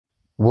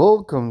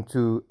Welcome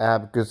to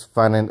Abacus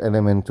Finite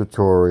Element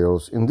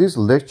Tutorials. In this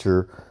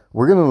lecture,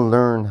 we're going to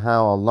learn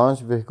how a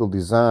launch vehicle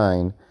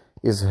design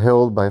is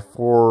held by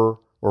 4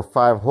 or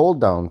 5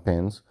 hold-down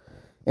pins,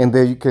 and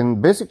that you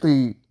can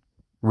basically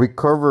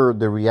recover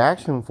the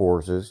reaction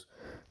forces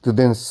to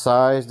then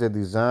size the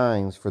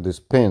designs for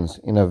these pins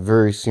in a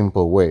very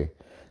simple way.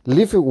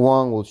 Lifu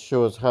Wang will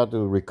show us how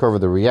to recover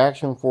the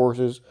reaction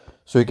forces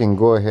so you can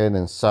go ahead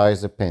and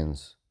size the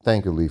pins.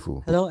 Thank you,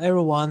 Lifu. Hello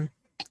everyone.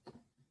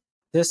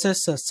 This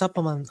is a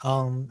supplement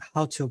on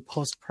how to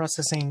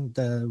post-processing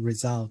the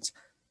results.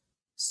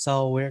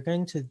 So we're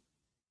going to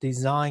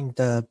design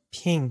the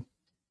pin,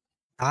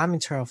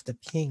 diameter of the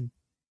pin,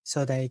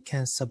 so that it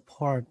can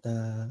sustain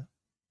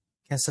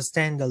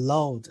the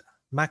load,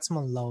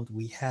 maximum load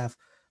we have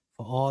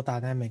for all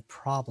dynamic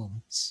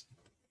problems.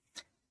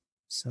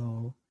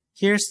 So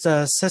here's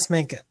the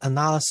seismic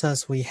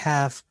analysis we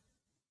have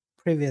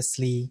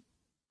previously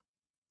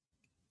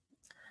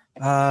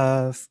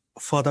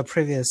for the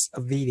previous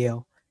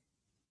video.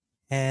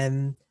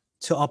 And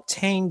to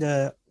obtain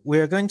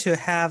we're going to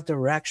have the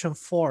reaction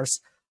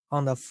force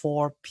on the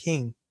 4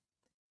 pin,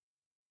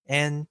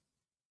 and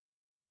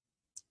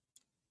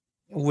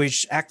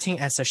which acting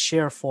as a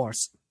shear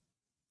force.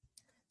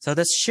 So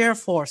this shear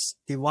force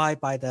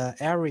divided by the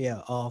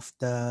area of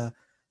the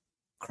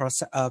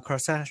cross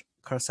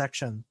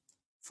section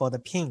for the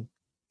pin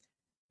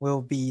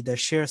will be the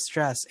shear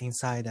stress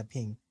inside the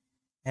pin.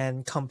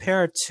 And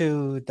compared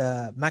to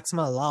the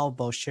maximum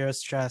allowable shear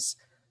stress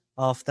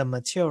of the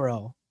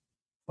material,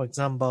 for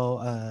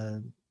example,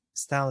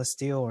 stainless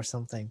steel or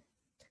something,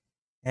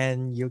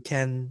 and you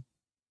can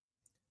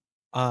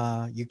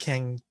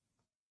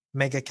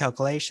make a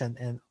calculation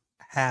and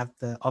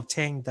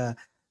obtain the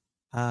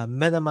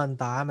minimum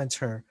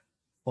diameter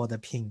for the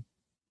pin.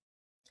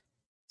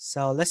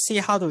 So let's see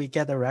how do we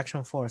get the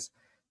reaction force.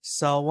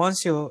 So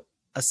once you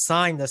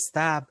assign the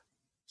step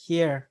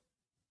here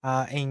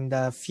in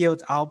the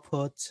field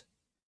output,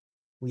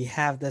 we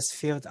have this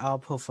field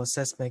output for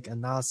seismic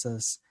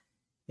analysis.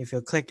 If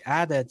you click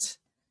edit,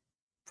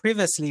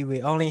 previously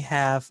we only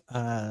have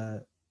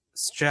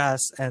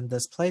stress and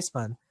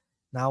displacement.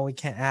 Now we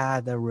can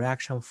add the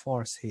reaction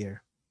force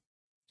here.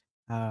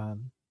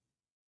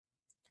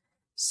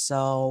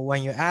 So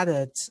when you add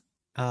it,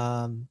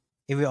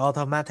 it will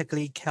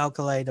automatically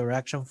calculate the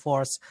reaction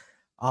force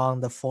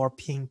on the 4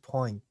 pin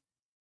point.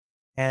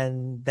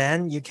 And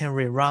then you can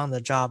rerun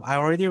the job. I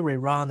already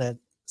rerun it,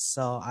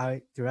 so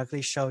I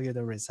directly show you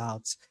the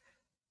results.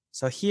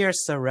 So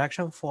here's the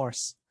reaction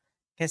force.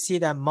 You can see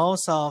that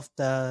most of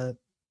the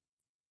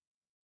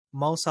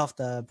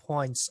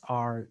points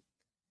are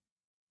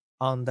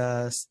on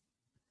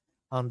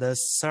the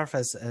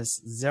surface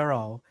is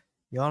 0.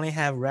 You only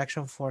have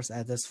reaction force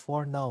at this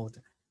 4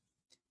 node.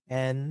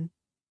 And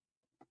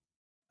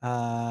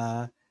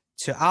to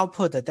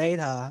output the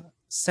data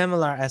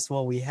similar as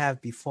what we have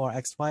before,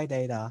 XY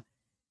data,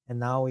 and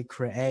now we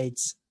create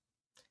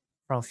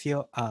from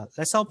field.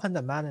 Let's open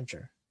the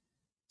manager.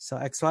 So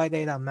XY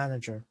data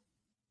manager.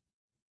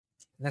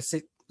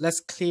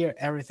 Let's clear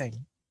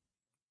everything.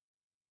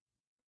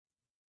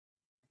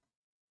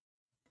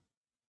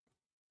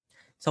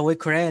 So we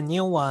create a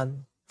new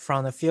one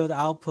from the field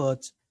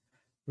output.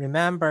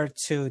 Remember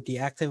to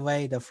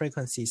deactivate the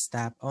frequency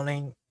step.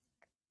 Only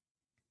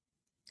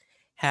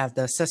have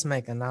the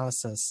seismic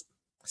analysis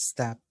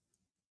step.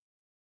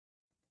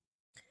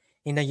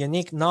 In the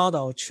unique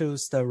nodal,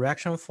 choose the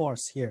reaction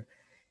force here.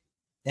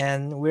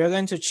 And we're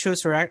going to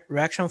choose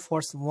reaction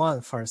force 1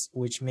 first,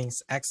 which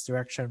means X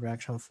direction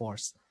reaction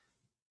force.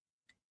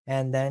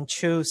 And then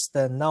choose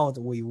the node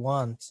we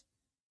want.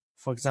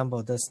 For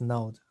example, this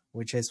node,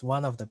 which is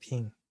one of the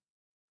pin.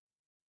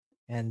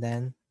 And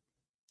then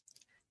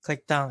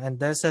click down, and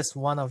this is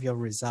one of your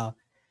results.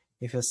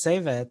 If you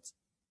save it,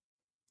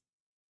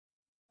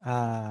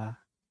 it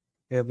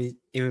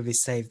will be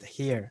saved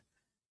here.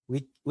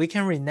 We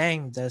can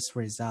rename this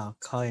result,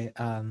 call it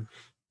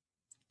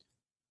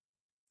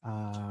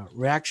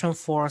reaction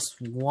force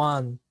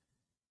 1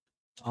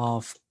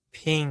 of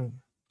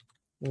pin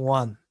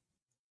 1.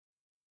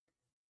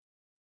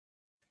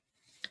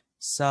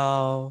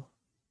 So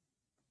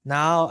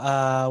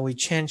now we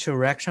change to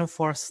reaction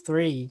force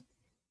 3,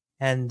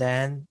 and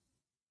then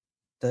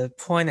the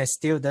point is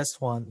still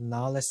this one.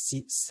 Now let's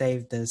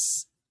save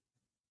this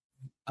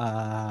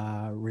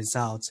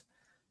result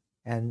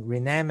and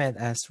rename it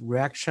as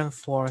reaction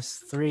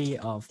force 3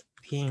 of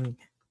pin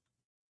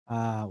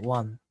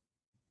 1.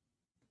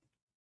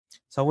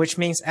 So which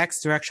means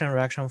X direction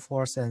reaction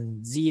force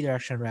and Z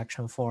direction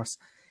reaction force.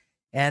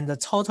 And the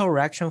total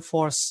reaction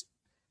force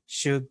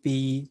should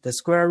be the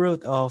square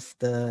root of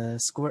the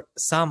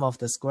sum of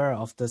the square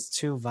of these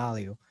two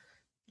values.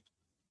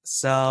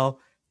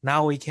 So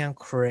now we can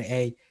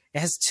create, it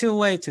has 2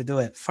 ways to do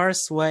it.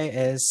 First way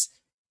is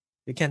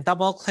you can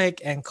double click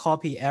and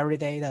copy every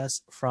data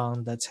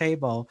from the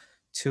table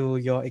to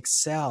your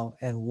Excel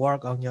and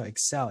work on your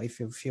Excel if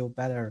you feel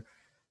better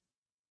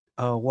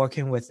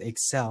working with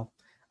Excel.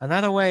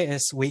 Another way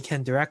is we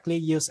can directly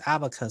use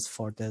Abacus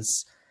for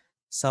this.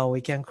 So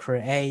we can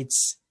create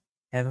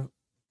and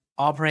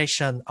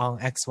operation on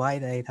XY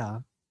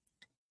data.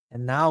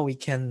 And now we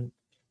can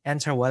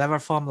enter whatever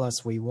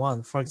formulas we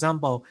want. For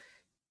example,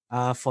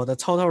 for the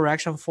total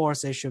reaction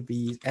force, it should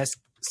be S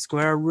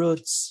square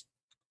roots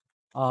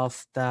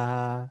of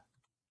the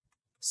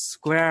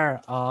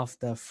square of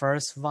the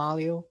first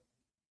value.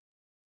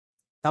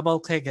 Double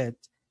click it,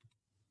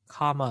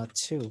 comma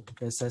 2.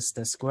 This is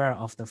the square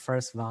of the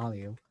first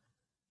value.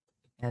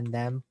 And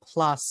then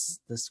plus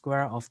the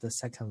square of the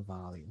second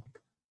value.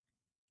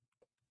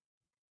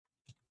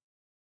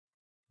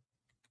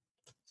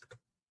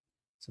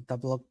 So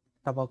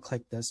double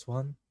click this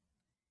one.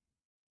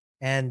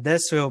 And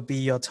this will be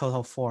your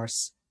total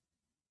force.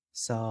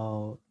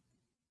 So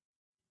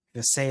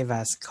you save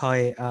as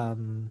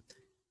total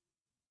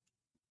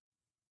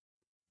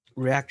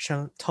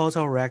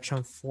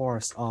reaction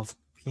force of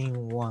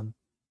pin 1.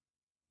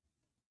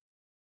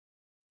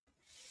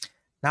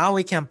 Now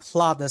we can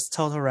plot this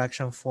total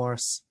reaction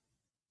force.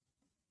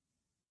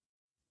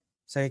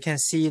 So you can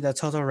see the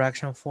total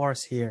reaction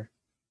force here.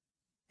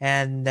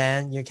 And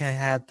then you can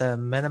have the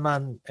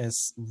minimum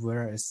is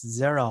where it's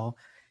 0,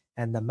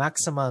 and the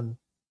maximum,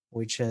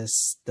 which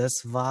is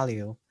this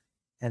value.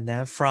 And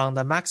then from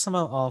the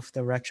maximum of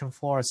the reaction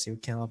force, you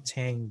can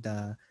obtain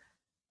the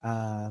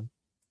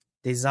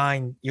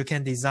you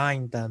can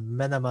design the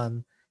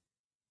minimum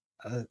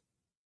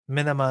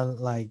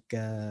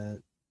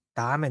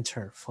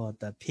diameter for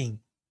the pin.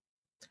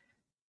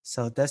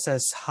 So this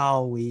is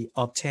how we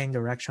obtain the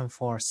reaction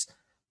force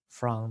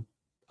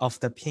of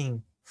the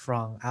pin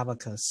from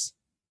Abaqus.